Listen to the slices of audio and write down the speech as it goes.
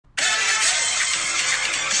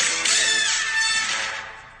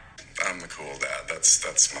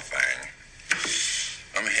That's my thing.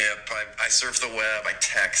 I'm hip. I surf the web. I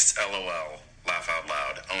text LOL, laugh out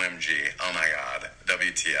loud, OMG, oh my God,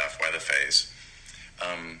 WTF, why the face?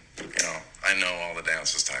 I know all the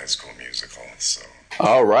dances to High School Musical, so.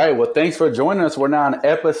 All right. Well, thanks for joining us. We're now on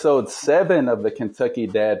episode 7 of the Kentucky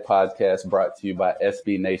Dad Podcast, brought to you by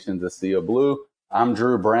SB Nation's A Sea of Blue. I'm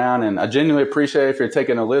Drew Brown, and I genuinely appreciate it if you're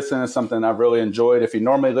taking a listen. It's something I've really enjoyed. If you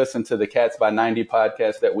normally listen to the Cats by 90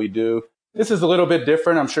 podcast that we do, this is a little bit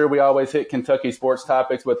different. I'm sure we always hit Kentucky sports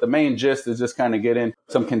topics, but the main gist is just kind of getting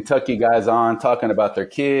some Kentucky guys on, talking about their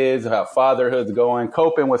kids, how fatherhood's going,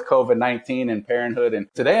 coping with COVID-19 and parenthood. And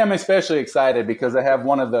today I'm especially excited because I have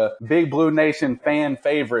one of the Big Blue Nation fan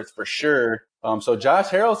favorites for sure. So Josh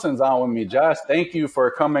Harrelson's on with me. Josh, thank you for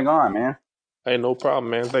coming on, man. Hey, no problem,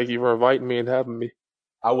 man. Thank you for inviting me and having me.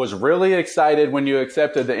 I was really excited when you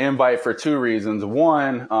accepted the invite for 2 reasons.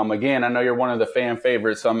 One, again, I know you're one of the fan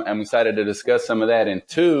favorites, so I'm excited to discuss some of that. And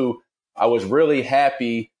 2, I was really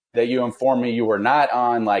happy that you informed me you were not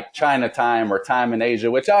on like China time or time in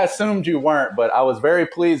Asia, which I assumed you weren't, but I was very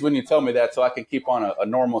pleased when you told me that so I could keep on a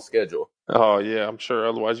normal schedule. Oh, yeah, I'm sure.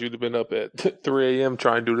 Otherwise, you'd have been up at 3 a.m.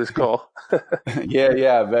 trying to do this call.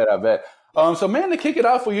 Yeah, I bet. So man, to kick it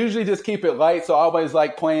off, we usually just keep it light. So I always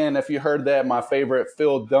like playing, if you heard that, my favorite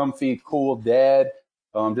Phil Dunphy, Cool Dad.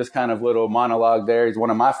 Just kind of little monologue there. He's one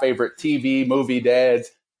of my favorite TV movie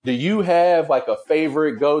dads. Do you have like a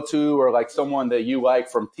favorite go-to or like someone that you like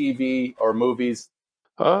from TV or movies?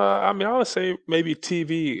 I would say maybe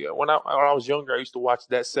TV. When I was younger, I used to watch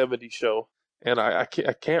That 70s Show. And I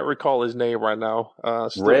can't recall his name right now.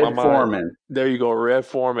 Red Foreman. There you go, Red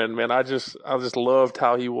Foreman. Man, I just loved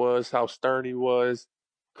how he was, how stern he was,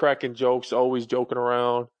 cracking jokes, always joking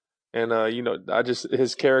around, and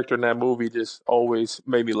his character in that movie just always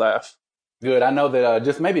made me laugh. Good. I know that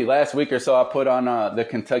just maybe last week or so, I put on the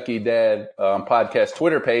Kentucky Dad podcast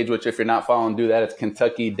Twitter page, which if you're not following, do that. It's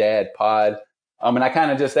Kentucky Dad Pod. And I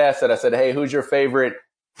kind of just asked that. I said, hey, who's your favorite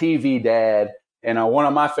TV dad? And one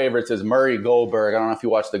of my favorites is Murray Goldberg. I don't know if you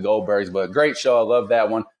watch the Goldbergs, but great show. I love that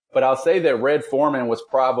one. But I'll say that Red Foreman was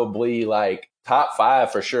probably like top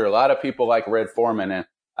 5 for sure. A lot of people like Red Foreman, and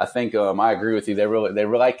I think I agree with you.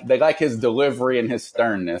 They like his delivery and his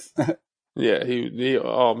sternness. Yeah, he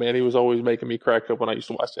was always making me crack up when I used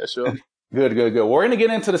to watch that show. Good. We're going to get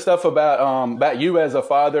into the stuff about you as a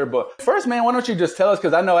father. But first, man, why don't you just tell us,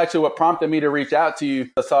 because I know actually what prompted me to reach out to you.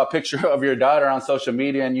 I saw a picture of your daughter on social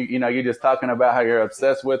media, and you're just talking about how you're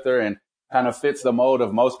obsessed with her and kind of fits the mold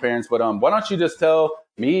of most parents. But why don't you just tell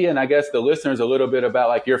me and I guess the listeners a little bit about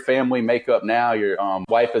like your family makeup now? Your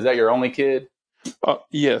wife, is that your only kid?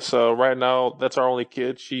 Yes. Right now, that's our only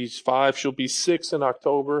kid. She's 5. She'll be 6 in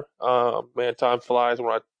October. Man, time flies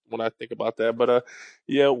when I think about that. But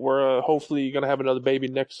we're hopefully going to have another baby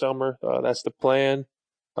next summer. That's the plan.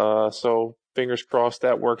 So fingers crossed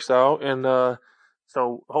that works out. And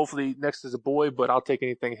so hopefully next is a boy, but I'll take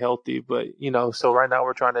anything healthy. But, so right now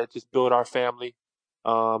we're trying to just build our family,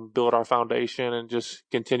 build our foundation, and just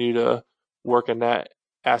continue to work in that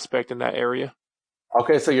aspect in that area.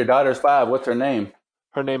 Okay, so your daughter's 5. What's her name?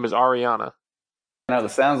 Her name is Ariana. Now, it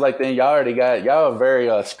sounds like then y'all are very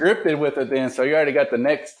scripted with it then, so you already got the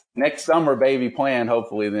next summer baby planned,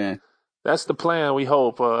 hopefully then. That's the plan, we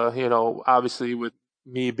hope. Obviously with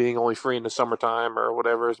me being only free in the summertime or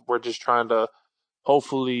whatever, we're just trying to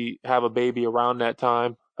hopefully have a baby around that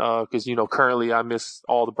time because, currently I miss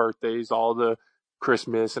all the birthdays, all the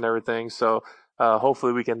Christmas and everything. So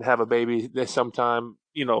hopefully we can have a baby this sometime,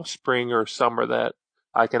 spring or summer that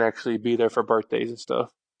I can actually be there for birthdays and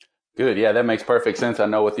stuff. Good. Yeah, that makes perfect sense. I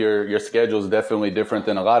know with your schedule is definitely different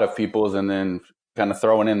than a lot of people's, and then kind of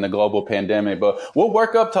throwing in the global pandemic. But we'll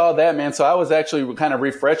work up to all that, man. So I was actually kind of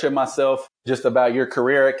refreshing myself just about your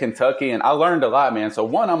career at Kentucky, and I learned a lot, man. So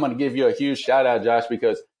one, I'm going to give you a huge shout out, Josh,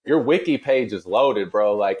 because your wiki page is loaded,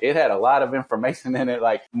 bro. Like it had a lot of information in it,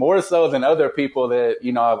 like more so than other people that,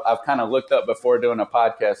 I've kind of looked up before doing a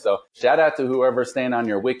podcast. So shout out to whoever's staying on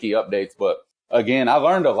your wiki updates. But again, I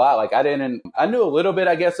learned a lot. Like I knew a little bit,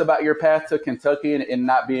 I guess, about your path to Kentucky and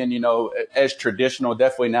not being, as traditional,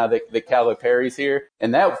 definitely now that the Calipari's here.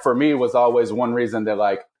 And that for me was always one reason that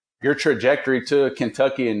like your trajectory to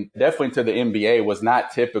Kentucky and definitely to the NBA was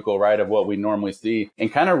not typical, right, of what we normally see.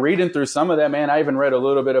 And kind of reading through some of that, man, I even read a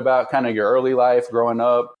little bit about kind of your early life growing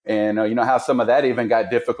up and, how some of that even got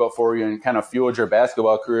difficult for you and kind of fueled your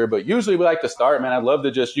basketball career. But usually we like to start, man. I'd love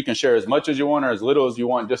to you can share as much as you want or as little as you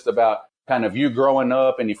want just about kind of you growing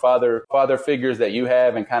up and the father figures that you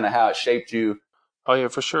have and kind of how it shaped you. Oh, yeah,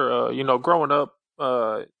 for sure. Growing up,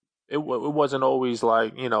 it wasn't always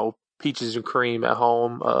like, peaches and cream at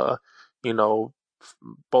home.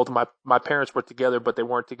 both of my parents were together, but they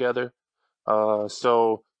weren't together.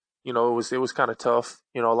 So, it was kind of tough.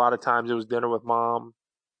 A lot of times it was dinner with mom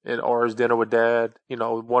or it was dinner with dad.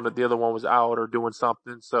 The other one was out or doing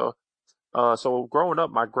something. So growing up,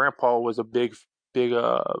 my grandpa was a big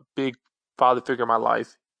father figure in my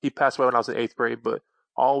life. He passed away when I was in eighth grade, but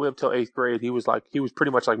all the way up till eighth grade, he was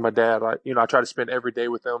pretty much like my dad. I tried to spend every day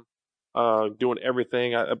with him, doing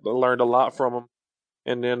everything. I learned a lot from him.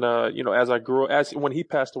 And then, when he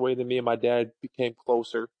passed away, then me and my dad became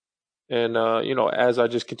closer. And, as I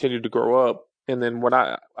just continued to grow up, and then when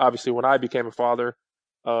I became a father,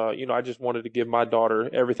 I just wanted to give my daughter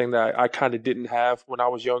everything that I kind of didn't have when I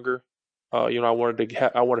was younger. I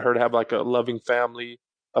wanted her to have like a loving family,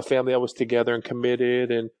 a family that was together and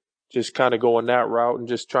committed, and just kind of going that route and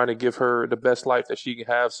just trying to give her the best life that she can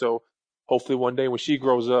have. So hopefully one day when she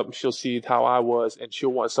grows up, she'll see how I was and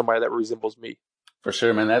she'll want somebody that resembles me. For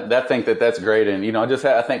sure, man. I think that's great. And,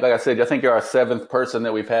 I think, like I said, I think you're our seventh person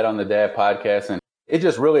that we've had on the Dad podcast. And it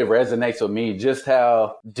just really resonates with me just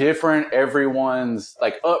how different everyone's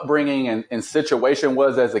like upbringing and situation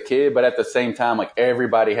was as a kid. But at the same time, like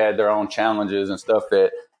everybody had their own challenges and stuff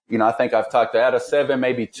that, I think I've talked to out of seven,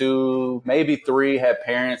 maybe two, maybe three had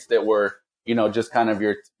parents that were, just kind of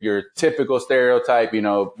your typical stereotype,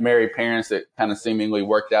 married parents that kind of seemingly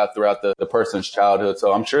worked out throughout the person's childhood.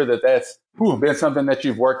 So I'm sure that's been something that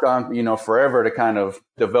you've worked on, forever to kind of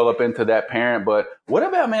develop into that parent. But what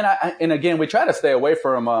about, man, and again, we try to stay away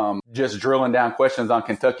from just drilling down questions on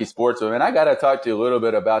Kentucky sports. And I got to talk to you a little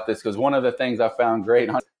bit about this because one of the things I found great,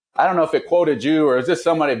 I don't know if it quoted you or is this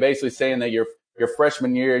somebody basically saying that your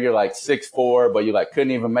freshman year, you're like 6'4", but you like couldn't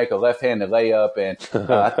even make a left-handed layup.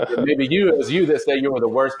 And maybe it was you that said you were the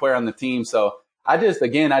worst player on the team. So I just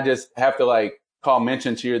have to like call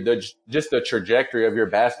mention to just the trajectory of your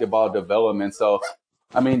basketball development. So,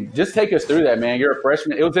 I mean, just take us through that, man. You're a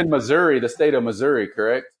freshman. It was in Missouri, the state of Missouri,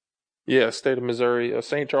 correct? Yeah, state of Missouri,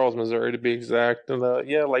 St. Charles, Missouri to be exact. And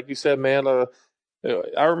like you said, man,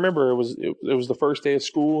 I remember it was the first day of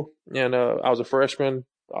school, and I was a freshman.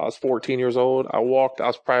 I was 14 years old. I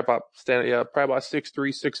was probably about 6'3",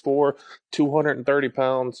 6'4", 230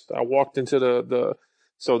 pounds. I walked into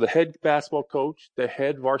so the head basketball coach, the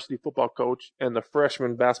head varsity football coach, and the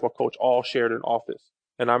freshman basketball coach all shared an office.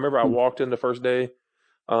 And I remember I walked in the first day,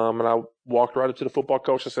 and I walked right up to the football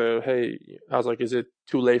coach. I said, "Hey," I was like, "Is it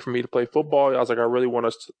too late for me to play football?" I was like, "I really want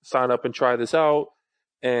to sign up and try this out."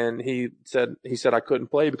 And he said I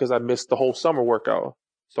couldn't play because I missed the whole summer workout.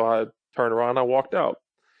 So I turned around and I walked out.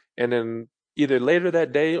 And then either later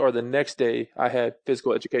that day or the next day, I had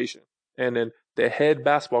physical education. And then the head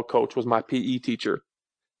basketball coach was my PE teacher.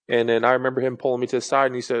 And then I remember him pulling me to the side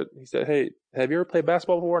and he said, "Hey, have you ever played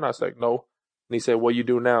basketball before?" And I was like, "No." And he said, "What you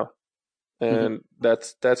do now?" And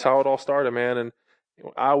that's how it all started, man. And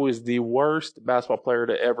I was the worst basketball player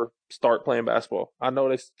to ever start playing basketball. I know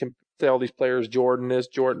they can tell these players Jordan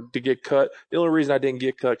to get cut. The only reason I didn't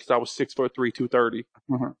get cut because I was 6'3", 230.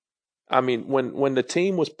 Mm-hmm. I mean, when the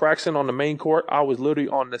team was practicing on the main court, I was literally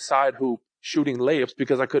on the side hoop shooting layups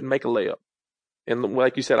because I couldn't make a layup. And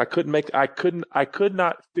like you said, I could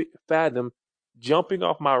not fathom jumping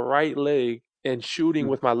off my right leg and shooting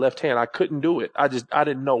with my left hand. I couldn't do it. I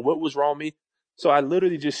didn't know what was wrong with me. So I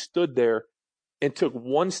literally just stood there and took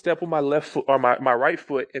one step with my left foot or my right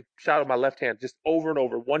foot and shot with my left hand just over and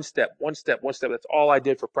over. One step, one step, one step. That's all I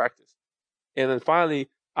did for practice. And then finally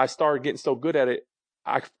I started getting so good at it.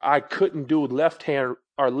 I couldn't do left hand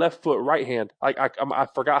or left foot, right hand. I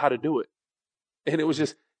forgot how to do it. And it was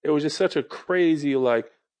just such a crazy like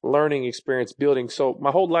learning experience building. So my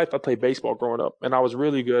whole life I played baseball growing up and I was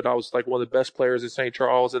really good. I was like one of the best players in St.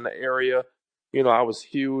 Charles in the area. I was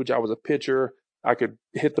huge. I was a pitcher. I could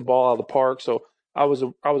hit the ball out of the park. So I was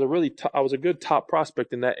a good top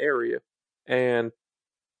prospect in that area. And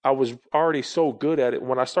I was already so good at it.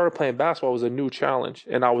 When I started playing basketball, it was a new challenge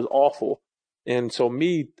and I was awful. And so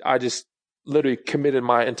I just literally committed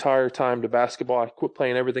my entire time to basketball. I quit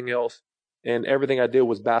playing everything else. And everything I did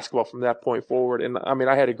was basketball from that point forward. And I mean,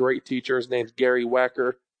 I had a great teacher. His name's Gary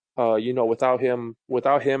Wacker.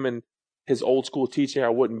 Without him and his old school teaching, I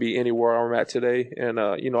wouldn't be anywhere I'm at today. And,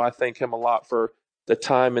 I thank him a lot for the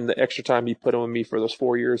time and the extra time he put in with me for those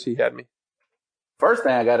 4 years he had me. First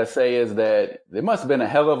thing I got to say is that there must have been a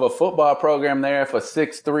hell of a football program there if a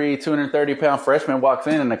 6'3", 230-pound freshman walks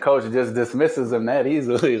in and the coach just dismisses him that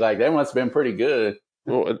easily. Like, that must have been pretty good.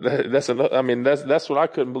 Well, that's what I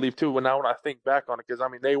couldn't believe too. When I think back on it, because I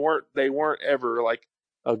mean they weren't ever like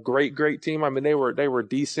a great team. I mean they were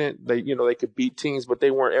decent. They could beat teams, but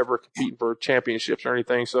they weren't ever competing for championships or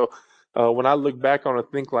anything. So when I look back on it,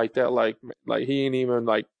 think like that, like he ain't even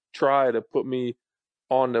like try to put me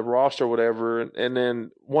on the roster or whatever. And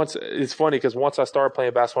then it's funny because once I started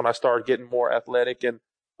playing basketball and I started getting more athletic and,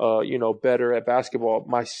 better at basketball,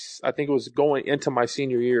 I think it was going into my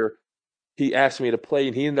senior year, he asked me to play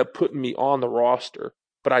and he ended up putting me on the roster,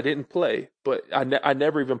 but I didn't play, but I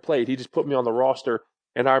never even played. He just put me on the roster.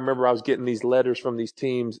 And I remember I was getting these letters from these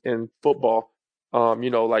teams in football,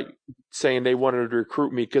 like saying they wanted to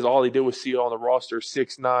recruit me because all they did was see it on the roster,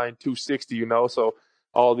 6'9", 260, so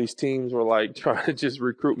all these teams were like trying to just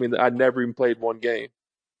recruit me. I never even played one game.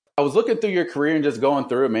 I was looking through your career and just going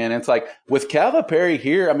through it, man. It's like with Calipari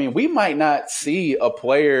here, I mean, we might not see a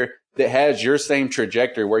player that has your same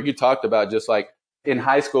trajectory where you talked about just like in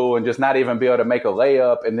high school and just not even be able to make a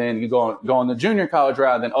layup. And then you go on the junior college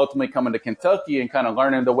route and then ultimately coming to Kentucky and kind of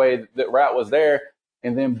learning the way that route was there.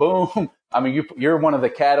 And then boom, I mean, you're one of the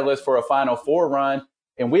catalysts for a Final Four run.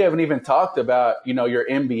 And we haven't even talked about, your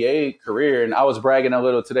NBA career. And I was bragging a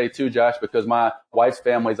little today too, Josh, because my wife's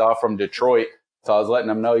family's all from Detroit. So I was letting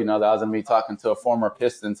them know, that I was going to be talking to a former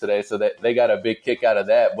Piston today. So that they got a big kick out of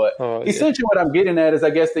that. But essentially what I'm getting at is I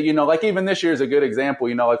guess that, like even this year is a good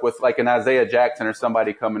example, like with like an Isaiah Jackson or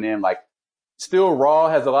somebody coming in, like still raw,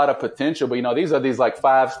 has a lot of potential. But, these are these like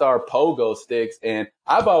 5-star pogo sticks. And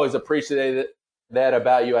I've always appreciated that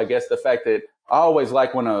about you. I guess the fact that I always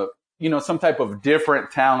like when some type of different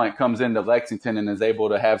talent comes into Lexington and is able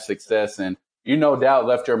to have success. And you no doubt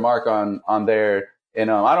left your mark on there. And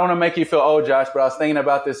I don't want to make you feel old, Josh, but I was thinking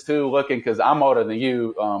about this too, looking because I'm older than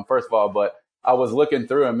you, first of all. But I was looking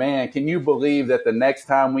through and, man, can you believe that the next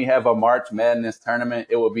time we have a March Madness tournament,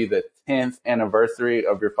 it will be the 10th anniversary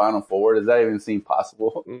of your Final Four? Does that even seem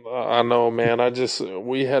possible? I know, man.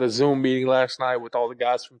 We had a Zoom meeting last night with all the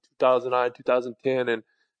guys from 2009, 2010,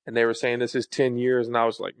 and they were saying this is 10 years. And I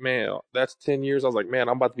was like, man, that's 10 years. I was like, man,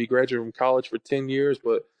 I'm about to be graduating from college for 10 years.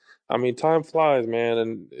 But, I mean, time flies, man.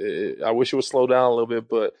 And I wish it would slow down a little bit.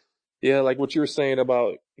 But, yeah, like what you were saying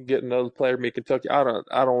about getting another player to Kentucky, I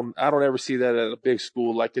don't ever see that at a big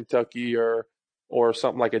school like Kentucky or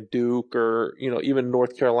something like a Duke or, even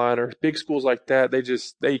North Carolina. Big schools like that,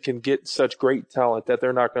 they can get such great talent that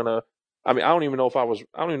they're not going to – I mean, I don't even know if I was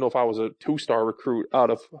a 2-star recruit out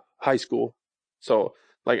of high school. So –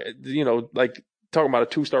 like talking about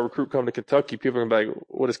a 2-star recruit coming to Kentucky, people are going to be like,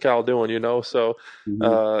 what is Cal doing, So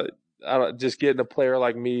just getting a player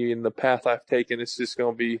like me in the path I've taken, it's just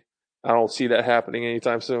going to be – I don't see that happening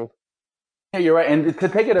anytime soon. Yeah, you're right. And to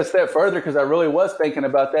take it a step further, because I really was thinking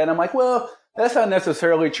about that, and I'm like, well, that's not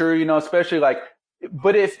necessarily true, especially like –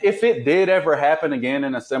 but if it did ever happen again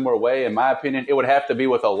in a similar way, in my opinion, it would have to be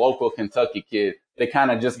with a local Kentucky kid that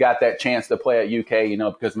kind of just got that chance to play at UK,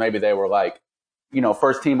 because maybe they were like,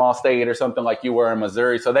 first team All-State or something like you were in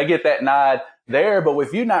Missouri. So they get that nod there. But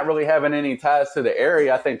with you not really having any ties to the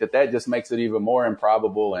area, I think that just makes it even more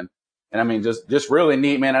improbable. And I mean, just really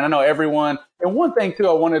neat, man. And I know everyone. And one thing, too,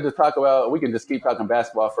 I wanted to talk about, we can just keep talking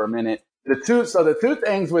basketball for a minute. The two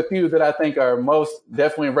things with you that I think are most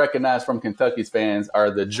definitely recognized from Kentucky's fans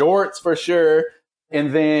are the jorts for sure.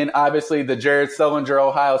 And then obviously the Jared Sullinger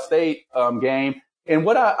Ohio State game. And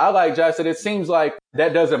what I like, Josh, that it seems like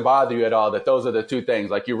that doesn't bother you at all, that those are the two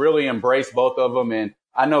things. Like you really embrace both of them. And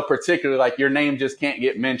I know particularly like your name just can't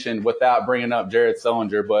get mentioned without bringing up Jared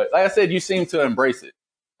Sullinger. But like I said, you seem to embrace it.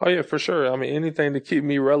 Oh, yeah, for sure. I mean, anything to keep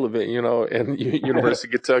me relevant, in University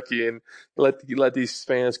of Kentucky and let these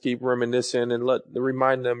fans keep reminiscing and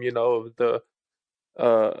remind them,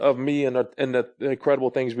 of me and the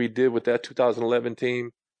incredible things we did with that 2011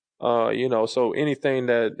 team. So anything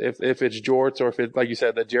that if it's jorts or if it, like you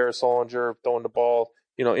said, that Jared Sullinger throwing the ball,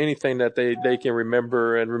 anything that they can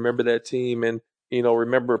remember that team and,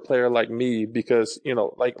 remember a player like me because,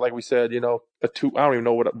 like we said, I don't even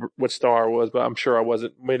know what star I was, but I'm sure I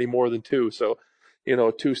wasn't many more than 2. So, a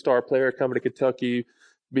 2-star player coming to Kentucky,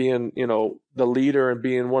 being, the leader and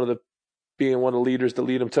being one of the leaders to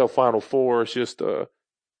lead them to a Final Four. It's just,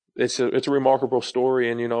 it's a remarkable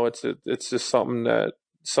story. And, it's just something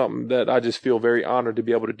that I just feel very honored to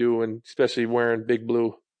be able to do, and especially wearing big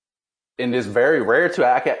blue. And it's very rare too.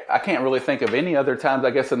 I can't really think of any other times,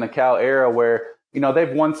 I guess, in the Cal era where,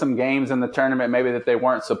 they've won some games in the tournament maybe that they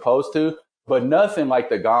weren't supposed to, but nothing like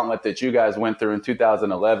the gauntlet that you guys went through in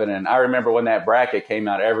 2011. And I remember when that bracket came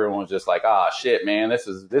out, everyone was just like, oh shit, man, this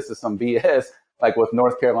is some BS, like with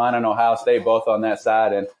North Carolina and Ohio State both on that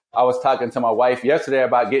side. And I was talking to my wife yesterday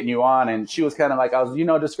about getting you on, and she was kind of like, I was,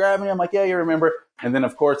 describing me. I'm like, yeah, you remember. And then,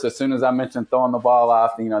 of course, as soon as I mentioned throwing the ball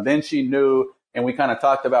off, then she knew, and we kind of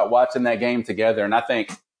talked about watching that game together. And I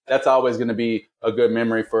think that's always going to be a good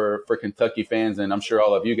memory for Kentucky fans, and I'm sure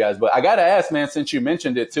all of you guys. But I got to ask, man, since you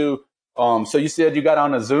mentioned it too, So you said you got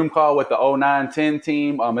on a Zoom call with the 09-10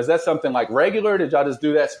 team. Is that something like regular? Did y'all just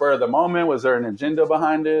do that spur of the moment? Was there an agenda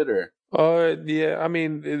behind it, or? Yeah, I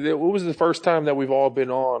mean, it was the first time that we've all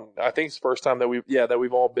been on. I think it's the first time that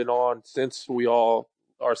we've all been on since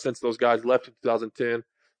since those guys left in 2010.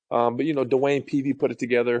 But Dwayne Peavy put it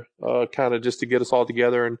together, kind of just to get us all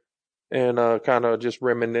together and kind of just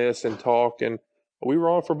reminisce and talk. And we were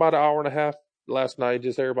on for about an hour and a half last night,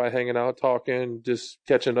 just everybody hanging out, talking, just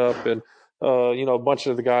catching up. And a bunch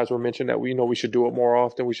of the guys were mentioning that we should do it more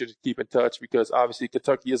often. We should keep in touch because obviously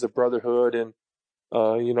Kentucky is a brotherhood, and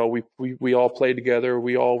we all played together.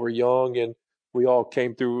 We all were young, and we all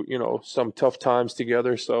came through some tough times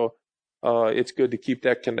together. So it's good to keep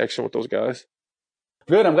that connection with those guys.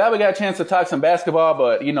 Good. I'm glad we got a chance to talk some basketball,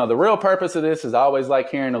 but the real purpose of this is I always like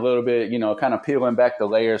hearing a little bit, kind of peeling back the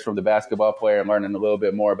layers from the basketball player and learning a little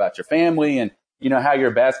bit more about your family and, how your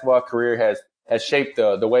basketball career has shaped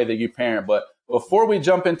the way that you parent. But before we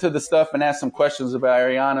jump into the stuff and ask some questions about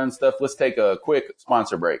Ariana and stuff, let's take a quick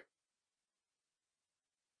sponsor break.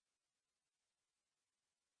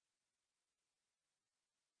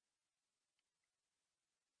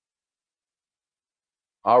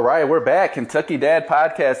 All right, we're back. Kentucky Dad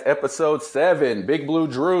Podcast, episode 7. Big Blue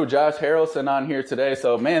Drew, Josh Harrellson on here today.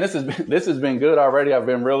 So, man, this has been good already. I've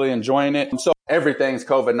been really enjoying it. So everything's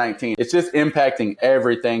COVID-19. It's just impacting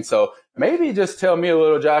everything. So maybe just tell me a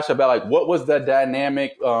little, Josh, about what was the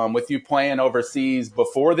dynamic with you playing overseas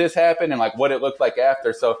before this happened and what it looked like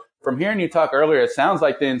after. So from hearing you talk earlier, it sounds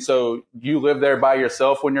like then, so you live there by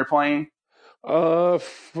yourself when you're playing?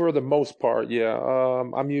 For the most part, yeah.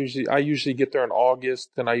 I usually get there in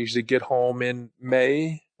August, and I usually get home in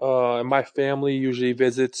May. And my family usually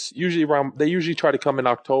visits, they usually try to come in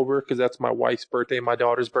October because that's my wife's birthday, my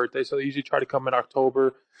daughter's birthday. So they usually try to come in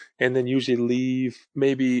October and then usually leave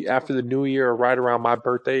maybe after the new year or right around my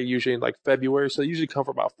birthday, usually in February. So they usually come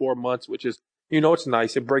for about 4 months, which is, it's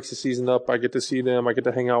nice. It breaks the season up. I get to see them. I get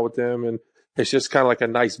to hang out with them, and it's just kind of like a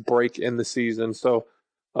nice break in the season. So,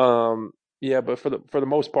 yeah, but for the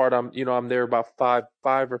most part, I'm there about five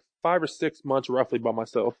or 6 months roughly by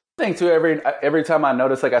myself. I think too, every time I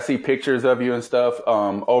notice, I see pictures of you and stuff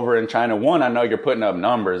over in China. One, I know you're putting up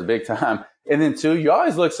numbers big time, and then two, you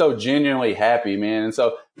always look so genuinely happy, man. And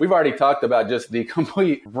so we've already talked about just the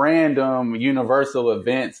complete random universal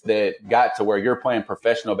events that got to where you're playing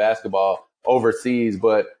professional basketball overseas,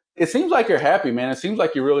 but it seems like you're happy, man. It seems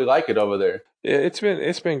like you really like it over there. Yeah,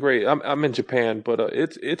 it's been great. I'm in Japan, but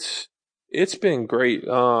it's been great.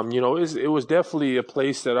 It was definitely a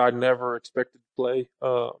place that I never expected to play.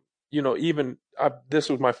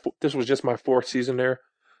 This was just my 4th season there.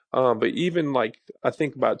 But even I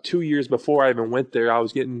think about 2 years before I even went there, I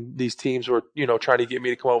was getting these teams were, trying to get me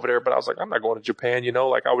to come over there, but I was like, I'm not going to Japan,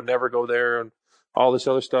 I would never go there and all this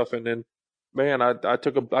other stuff. And then, man, I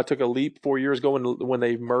took a leap 4 years ago when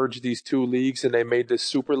they merged these 2 leagues and they made this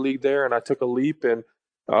super league there, and I took a leap, and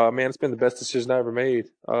man, it's been the best decision I ever made.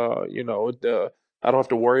 I don't have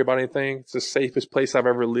to worry about anything. It's the safest place I've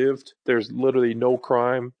ever lived. There's literally no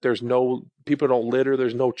crime. People don't litter.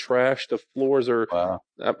 There's no trash. The floors are, Wow.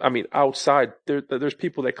 I mean, outside there's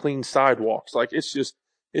people that clean sidewalks. It's just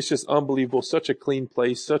unbelievable. Such a clean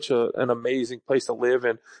place, an amazing place to live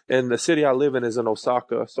in. And the city I live in is in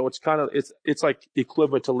Osaka. So it's like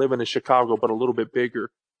equivalent to living in Chicago, but a little bit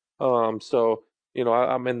bigger. So,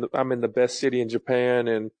 I'm in the best city in Japan,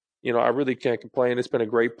 and, I really can't complain. It's been a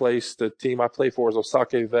great place. The team I play for is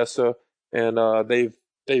Osaka Vesa, and,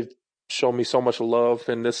 they've shown me so much love.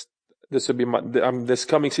 And this would be this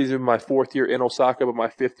coming season will be my 4th year in Osaka, but my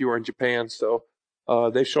 5th year in Japan. So,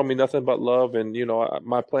 they've shown me nothing but love. And,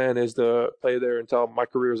 my plan is to play there until my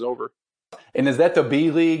career is over. And is that the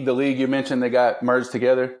B League, the league you mentioned that got merged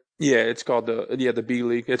together? Yeah, it's called the B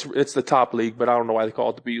League. It's the top league, but I don't know why they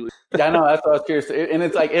call it the B League. Yeah, I know. That's what I was curious. And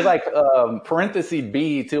it's parenthesis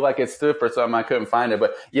B too, it stood for something. I couldn't find it,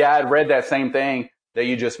 but yeah, I'd read that same thing that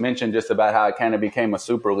you just mentioned, just about how it kind of became a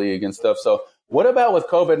super league and stuff. So what about with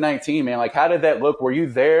COVID-19, man? How did that look? Were you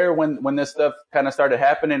there when this stuff kind of started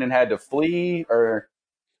happening and had to flee, or?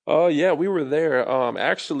 Yeah, we were there.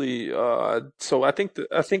 Actually, so I think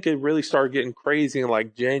it really started getting crazy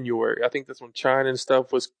in January. I think that's when China and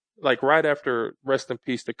stuff was right after, rest in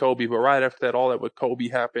peace to Kobe, but right after that, all that with Kobe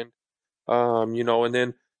happened. And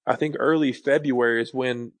then I think early February is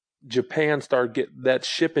when Japan started getting that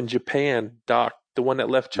ship in Japan docked, the one that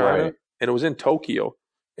left China, Right. and it was in Tokyo,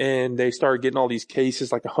 and they started getting all these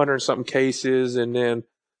cases, 100 and something cases, and then,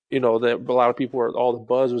 that a lot of people all the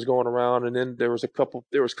buzz was going around, and then there was a couple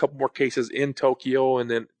more cases in Tokyo,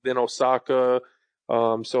 and then Osaka.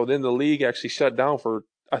 So then the league actually shut down for,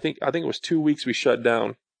 I think it was 2 weeks we shut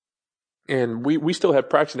down. and we still had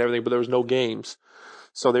practice and everything, but there was no games.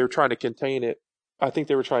 So they were trying to contain it. I think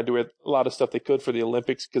they were trying to do a lot of stuff they could for the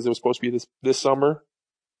Olympics because it was supposed to be this summer.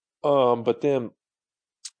 But then,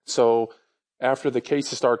 so after the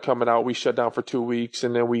cases started coming out, we shut down for 2 weeks,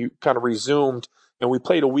 and then we kind of resumed, and we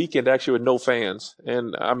played a weekend actually with no fans.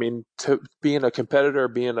 And I mean, being a competitor,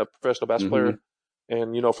 being a professional basketball player,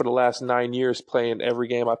 and for the last 9 years playing every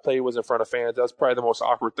game I played was in front of fans. That's probably the most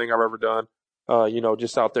awkward thing I've ever done.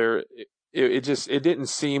 Just out there. It didn't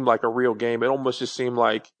seem like a real game. It almost seemed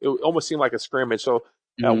like a scrimmage. So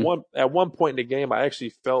at one point in the game, I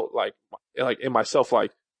actually felt like in myself,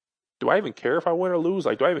 like, do I even care if I win or lose?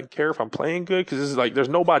 Like, do I even care if I'm playing good? Because this is like, there's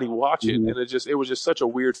nobody watching, and it was just such a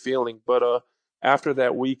weird feeling. But after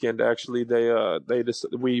that weekend, actually, I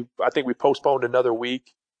think we postponed another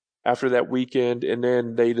week after that weekend, and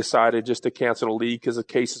then they decided just to cancel the league because the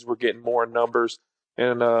cases were getting more in numbers.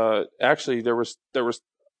 And actually, there was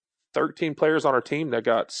 13 players on our team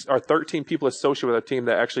or 13 people associated with our team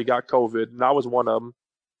that actually got COVID, and I was one of them.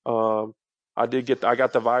 I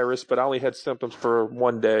got the virus, but I only had symptoms for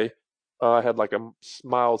one day. I had like a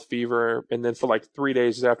mild fever, and then for like 3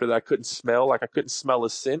 days after that, I couldn't smell a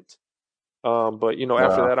scent. But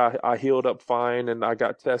after that, I healed up fine, and I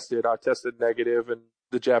got tested. I tested negative, and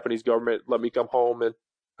the Japanese government let me come home, and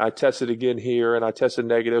I tested again here, and I tested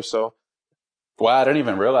negative. So. Wow, I didn't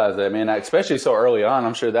even realize that, man. Especially so early on,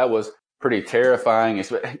 I'm sure that was pretty terrifying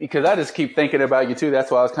because I just keep thinking about you too. That's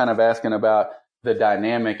why I was kind of asking about the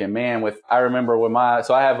dynamic. And man, I remember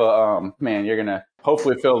so I have man, you're going to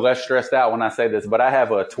hopefully feel less stressed out when I say this, but I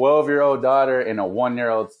have a 12-year-old daughter and a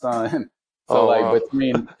 1-year-old son. So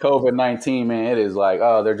between COVID-19, man, it is like,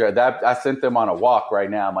 I sent them on a walk right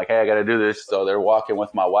now. I'm like, hey, I got to do this. So they're walking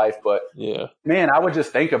with my wife. But yeah, man, I would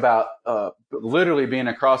just think about literally being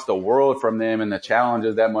across the world from them and the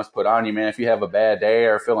challenges that must put on you, man. If you have a bad day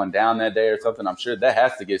or feeling down that day or something, I'm sure that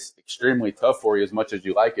has to get extremely tough for you as much as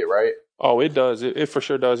you like it, right? Oh, it does. It for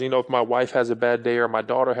sure does. If my wife has a bad day or my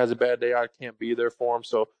daughter has a bad day, I can't be there for them.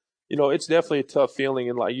 So, it's definitely a tough feeling.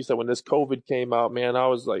 And like you said, when this COVID came out, man, I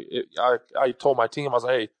was like, I told my team, I was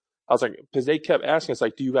like, hey, because they kept asking us,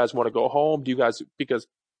 like, do you guys want to go home? Because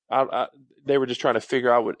they were just trying to figure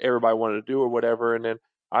out what everybody wanted to do or whatever. And then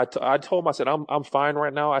I told them, I said, I'm fine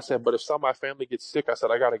right now. I said, but if some of my family gets sick, I said,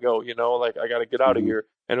 I got to go, like I got to get out of here.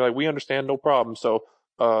 And they're like, we understand, no problem. So,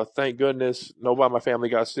 thank goodness nobody in my family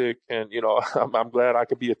got sick. And, I'm glad I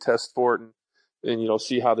could be a test for it and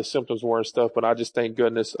see how the symptoms were and stuff. But I just thank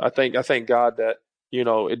goodness. I thank God that,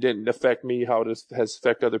 it didn't affect me how this has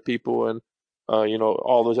affected other people. And,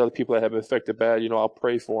 all those other people that have been affected bad, I'll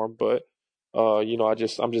pray for them. But, I'm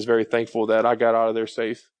just very thankful that I got out of there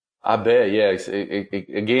safe. I bet, yeah.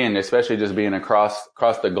 Again, especially just being across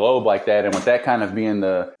the globe like that, and with that kind of being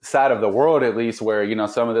the side of the world, at least, where,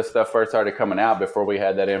 some of this stuff first started coming out before we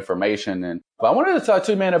had that information. But I wanted to talk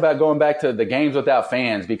too, man, about going back to the games without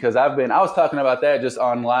fans, because I was talking about that just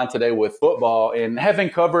online today with football, and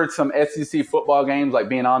having covered some SEC football games, like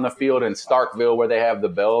being on the field in Starkville where they have the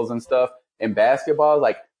bells and stuff, and basketball,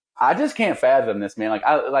 like, I just can't fathom this, man.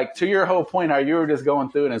 Like to your whole point, how you were just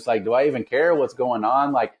going through, and it's like, do I even care what's going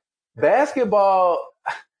on? Like, basketball,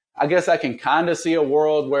 I guess I can kind of see a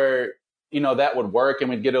world where, that would work and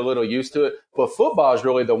we'd get a little used to it. But football is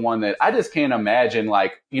really the one that I just can't imagine,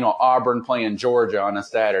 like, Auburn playing Georgia on a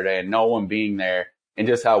Saturday and no one being there, and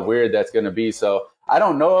just how weird that's going to be. So I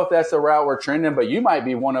don't know if that's the route we're trending, but you might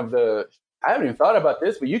be one of I haven't even thought about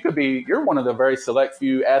this, but you're one of the very select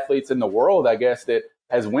few athletes in the world, I guess, that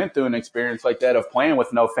has went through an experience like that of playing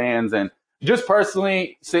with no fans. And just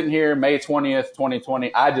personally, sitting here May 20th,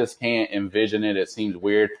 2020, I just can't envision it. It seems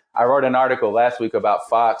weird. I wrote an article last week about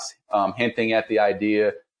Fox hinting at the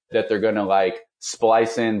idea that they're going to like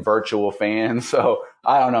splice in virtual fans. So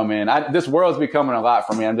I don't know, man. This world's becoming a lot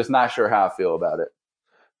for me. I'm just not sure how I feel about it.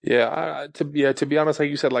 Yeah, to be honest, like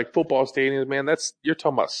you said, like football stadiums, man, you're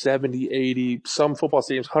talking about 70, 80, some football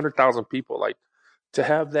stadiums, 100,000 people. Like, to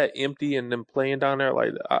have that empty and them playing down there,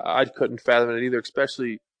 like I couldn't fathom it either,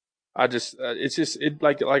 especially. It's just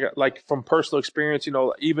like from personal experience,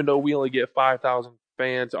 even though we only get 5,000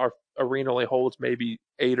 fans, our arena only holds maybe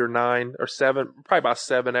 8 or 9 or 7, probably about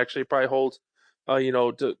 7 actually probably holds.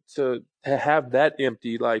 To have that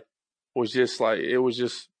empty, like, was just like, it was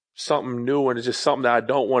just something new, and it's just something that I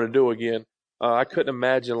don't want to do again. I couldn't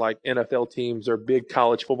imagine like NFL teams or big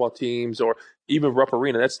college football teams or even Rupp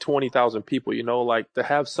Arena. That's 20,000 people, like to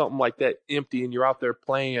have something like that empty and you're out there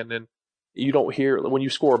playing and you don't hear, when you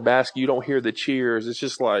score a basket, you don't hear the cheers. It's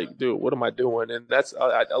just like, dude, what am I doing? And that's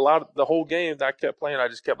a lot of the whole game that I kept playing. I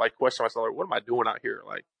just kept like questioning myself, like, what am I doing out here?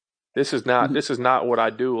 Like, this is not what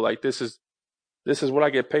I do. Like, this is this is what I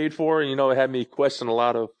get paid for. And, it had me question a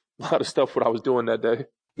lot of stuff what I was doing that day.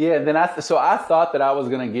 Yeah, then I thought that I was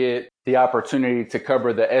going to get the opportunity to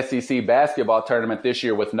cover the SEC basketball tournament this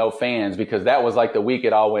year with no fans, because that was like the week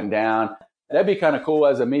it all went down. That'd be kind of cool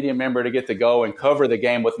as a media member to get to go and cover the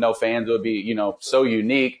game with no fans. It would be, so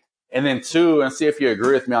unique. And then two, and see if you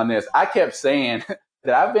agree with me on this, I kept saying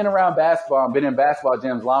that I've been around basketball and been in basketball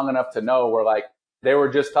gyms long enough to know where like they were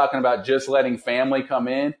just talking about just letting family come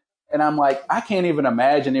in. And I'm like, I can't even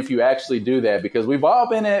imagine if you actually do that, because we've all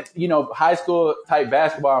been at, high school type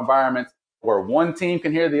basketball environments where one team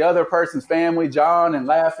can hear the other person's family jawing and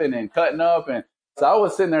laughing and cutting up. And so I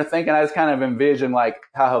was sitting there thinking, I just kind of envisioned like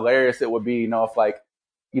how hilarious it would be, if like,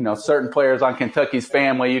 certain players on Kentucky's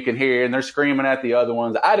family you can hear and they're screaming at the other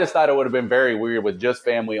ones. I just thought it would have been very weird with just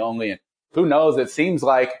family only. And who knows? It seems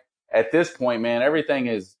like at this point, man, everything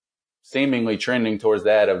is seemingly trending towards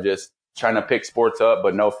that of just trying to pick sports up,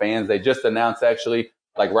 but no fans. They just announced actually,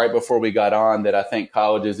 like right before we got on, that I think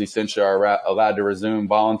colleges essentially are allowed to resume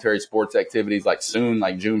voluntary sports activities like soon,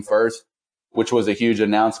 like June 1st, which was a huge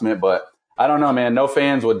announcement. But I don't know, man, no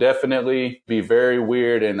fans would definitely be very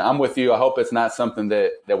weird. And I'm with you. I hope it's not something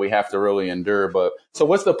that we have to really endure. But so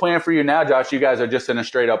what's the plan for you now, Josh? You guys are just in a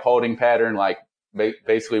straight up holding pattern, like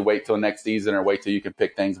basically wait till next season or wait till you can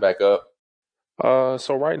pick things back up?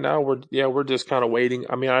 So right now we're just kind of waiting.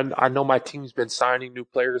 I mean, I know my team's been signing new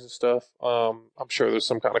players and stuff. I'm sure there's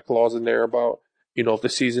some kind of clause in there about, if the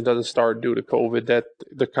season doesn't start due to COVID, that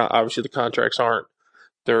obviously the contracts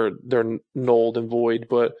they're nulled and void.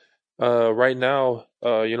 But right now,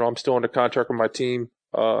 I'm still under contract with my team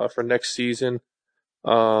for next season.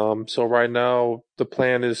 So right now the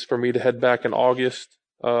plan is for me to head back in August.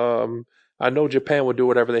 I know Japan will do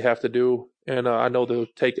whatever they have to do, and I know they'll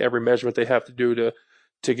take every measurement they have to do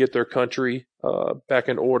to get their country back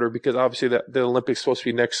in order, because obviously the Olympics is supposed to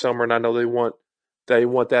be next summer, and I know they want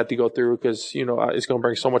that to go through because it's going to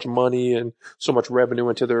bring so much money and so much revenue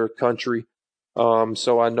into their country.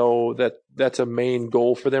 So I know that's a main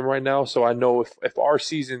goal for them right now. So I know if our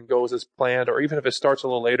season goes as planned, or even if it starts a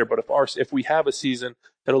little later, but if we have a season,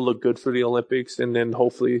 it'll look good for the Olympics, and then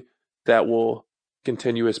hopefully that will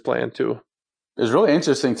continue as planned too. It's really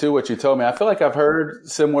interesting, too, what you told me. I feel like I've heard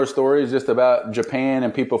similar stories just about Japan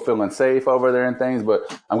and people feeling safe over there and things. But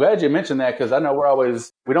I'm glad you mentioned that, because I know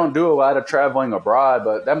we don't do a lot of traveling abroad,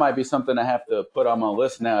 but that might be something I have to put on my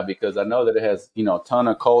list now, because I know that it has, a ton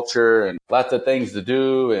of culture and lots of things to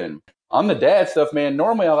do. And on the dad stuff, man,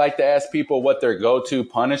 normally I like to ask people what their go-to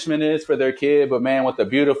punishment is for their kid. But, man, with a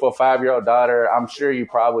beautiful 5-year-old daughter, I'm sure you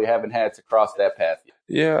probably haven't had to cross that path yet.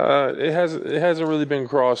 Yeah, it hasn't really been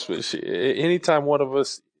crossed. But anytime one of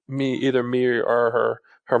us, either me or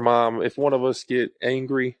her mom, if one of us get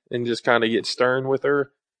angry and just kind of get stern with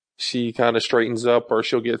her, she kind of straightens up, or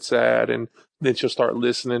she'll get sad and then she'll start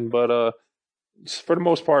listening. But for the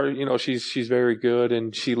most part, she's very good,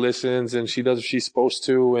 and she listens and she does what she's supposed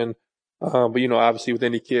to. And but obviously with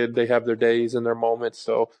any kid, they have their days and their moments.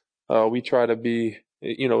 So we try to be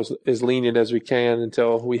as lenient as we can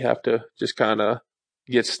until we have to just kind of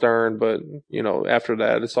get stern. But after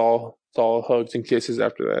that, it's all hugs and kisses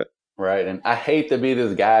after that. Right. And I hate to be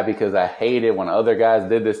this guy, because I hate it when other guys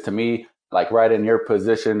did this to me, like right in your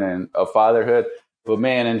position and of fatherhood. But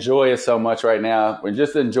man, enjoy it so much right now. We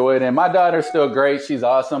just enjoy it. And my daughter's still great. She's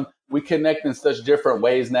awesome. We connect in such different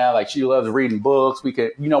ways now. Like, she loves reading books. We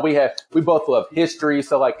both love history.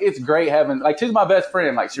 So like, it's great having, like, she's my best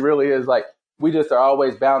friend. Like, she really is. Like, we just are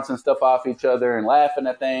always bouncing stuff off each other and laughing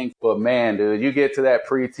at things. But man, dude, you get to that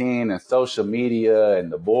preteen and social media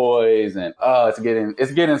and the boys, and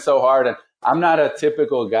it's getting so hard. And I'm not a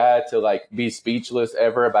typical guy to like be speechless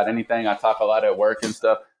ever about anything. I talk a lot at work and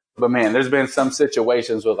stuff. But man, there's been some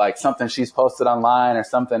situations with like something she's posted online or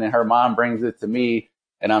something, and her mom brings it to me,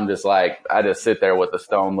 and I'm just like, I just sit there with a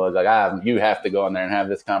stone look, like, you have to go in there and have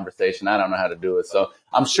this conversation. I don't know how to do it. So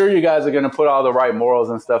I'm sure you guys are going to put all the right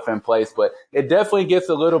morals and stuff in place, but it definitely gets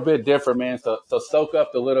a little bit different, man. So soak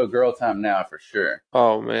up the little girl time now for sure.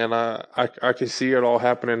 Oh man, I can see it all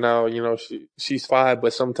happening now. She's 5,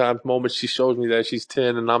 but sometimes moments she shows me that she's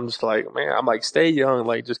 10, and I'm just like, man, I'm like, stay young,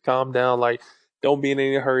 like just calm down, like don't be in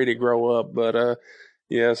any hurry to grow up. But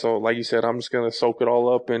yeah, so like you said, I'm just gonna soak it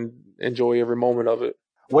all up and enjoy every moment of it.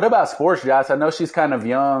 What about sports, Josh? I know she's kind of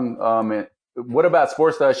young. And what about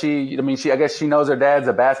sports? I guess she knows her dad's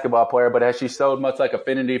a basketball player, but has she showed much like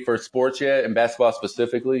affinity for sports yet, and basketball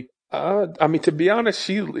specifically? I mean, to be honest,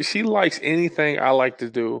 she likes anything I like to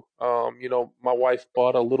do. My wife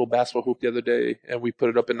bought a little basketball hoop the other day, and we put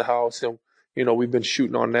it up in the house, and we've been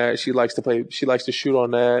shooting on that. She likes to shoot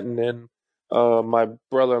on that, and then my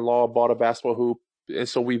brother-in-law bought a basketball hoop and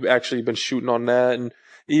so we've actually been shooting on that. And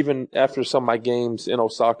even after some of my games in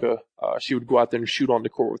Osaka, she would go out there and shoot on the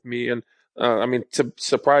court with me. And I mean,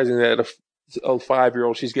 surprising that a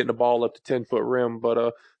 5-year-old, she's getting the ball up to 10-foot rim,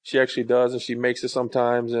 but she actually does, and she makes it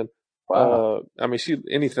sometimes. And Wow. I mean,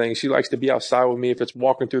 she likes to be outside with me. If it's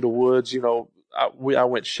walking through the woods, I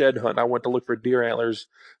went shed hunting. I went to look for deer antlers.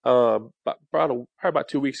 Probably about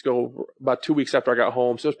 2 weeks ago. About 2 weeks after I got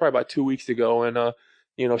home, so it was probably about 2 weeks ago.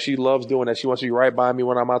 And she loves doing that. She wants to be right by me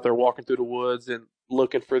when I'm out there walking through the woods and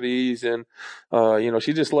looking for these. And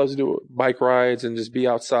she just loves to do bike rides and just be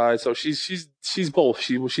outside. So she's both.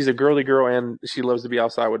 She's a girly girl, and she loves to be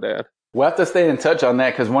outside with dad. We'll have to stay in touch on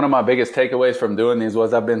that, because one of my biggest takeaways from doing these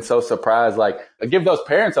was I've been so surprised. Like, I give those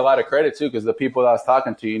parents a lot of credit too, because the people I was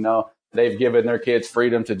talking to, they've given their kids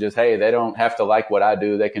freedom to just, hey, they don't have to like what I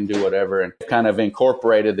do. They can do whatever, and kind of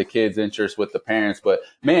incorporated the kids' interest with the parents. But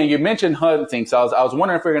man, you mentioned hunting. So I was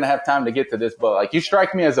wondering if we're going to have time to get to this, but like, you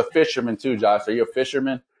strike me as a fisherman too, Josh. Are you a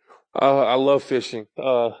fisherman? I love fishing.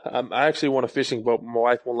 I actually want a fishing boat, but my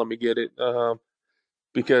wife won't let me get it.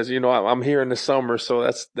 Because I'm here in the summer, so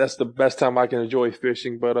that's the best time I can enjoy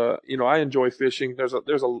fishing. But I enjoy fishing.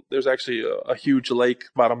 There's actually a huge lake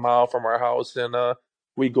about a mile from our house, and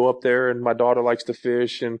we go up there, and my daughter likes to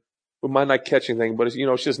fish, and we might not catch anything, but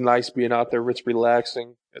it's just nice being out there. It's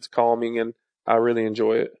relaxing, it's calming, and I really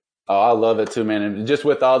enjoy it. Oh, I love it too, man. And just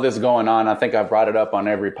with all this going on, I think I brought it up on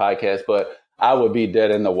every podcast, but I would be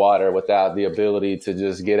dead in the water without the ability to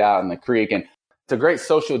just get out in the creek. And it's a great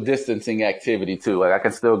social distancing activity too. Like, I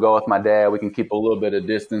can still go with my dad. We can keep a little bit of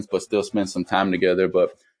distance, but still spend some time together.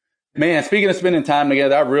 But man, speaking of spending time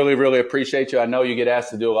together, I really, really appreciate you. I know you get asked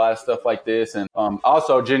to do a lot of stuff like this, and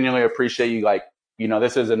also genuinely appreciate you. Like,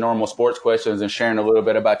 this is a normal sports questions and sharing a little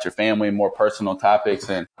bit about your family and more personal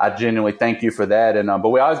topics. And I genuinely thank you for that. And, but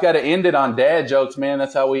we always got to end it on dad jokes, man.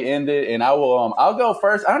 That's how we end it. And I'll go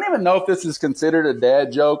first. I don't even know if this is considered a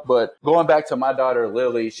dad joke, but going back to my daughter,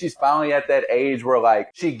 Lily, she's finally at that age where like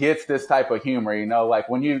she gets this type of humor, like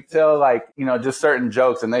when you tell like, just certain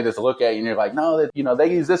jokes and they just look at you and you're like, no, that,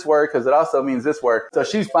 they use this word because it also means this word. So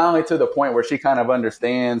she's finally to the point where she kind of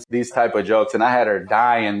understands these type of jokes. And I had her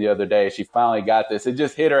dying the other day. She finally got this. It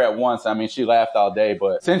just hit her at once. I mean, she laughed all day,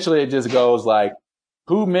 but essentially it just goes like,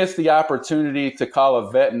 who missed the opportunity to call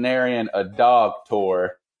a veterinarian a dog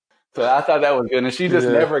tour? So I thought that was good. And she just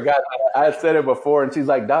never got that. I had said it before, and she's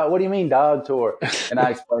like, dog, what do you mean dog tour? And I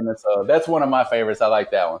explained it. So that's one of my favorites. I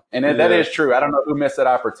like that one. And that is true. I don't know who missed that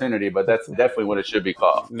opportunity, but that's definitely what it should be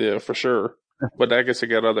called. Yeah, for sure. But I guess I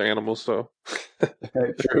got other animals, so.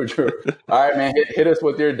 True. All right, man. Hit us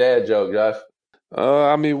with your dad joke, Josh.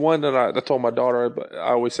 I mean, one that I told my daughter, but I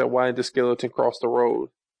always said, why didn't the skeleton cross the road?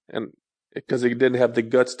 And because it didn't have the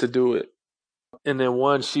guts to do it. And then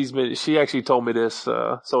one, she actually told me this,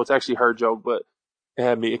 so it's actually her joke, but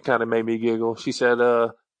it kind of made me giggle. She said,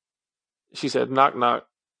 knock, knock,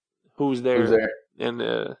 who's there? Who's there?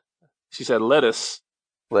 And she said, lettuce.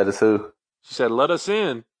 Lettuce who? She said, let us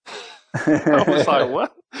in. I was like,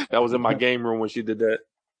 what? That was in my game room when she did that.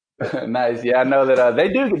 Nice. Yeah, I know that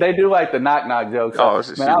they do like the knock knock jokes.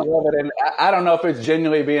 So, man, I love it. And I don't know if it's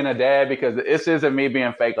genuinely being a dad, because this isn't me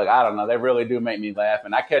being fake. Like, I don't know. They really do make me laugh.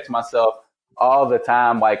 And I catch myself all the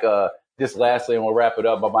time. Like, just lastly, and we'll wrap it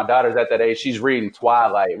up. But my daughter's at that age. She's reading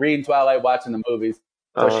Twilight, watching the movies.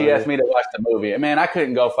 So she asked me to watch the movie. And man, I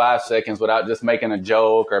couldn't go 5 seconds without just making a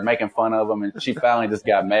joke or making fun of them. And she finally just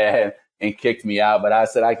got mad and kicked me out. But I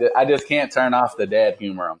said, I just can't turn off the dad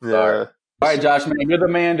humor. I'm sorry. Yeah. All right, Josh, man, you're the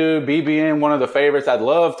man, dude. BBN, one of the favorites. I'd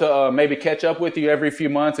love to maybe catch up with you every few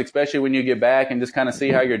months, especially when you get back, and just kind of see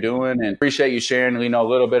how you're doing. And appreciate you sharing, a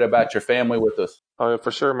little bit about your family with us. Oh, yeah, for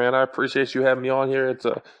sure, man. I appreciate you having me on here.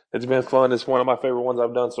 It's been fun. It's one of my favorite ones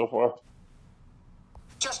I've done so far.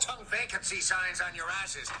 Just hung vacancy signs on your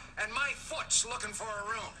asses, and my foot's looking for a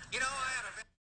room. I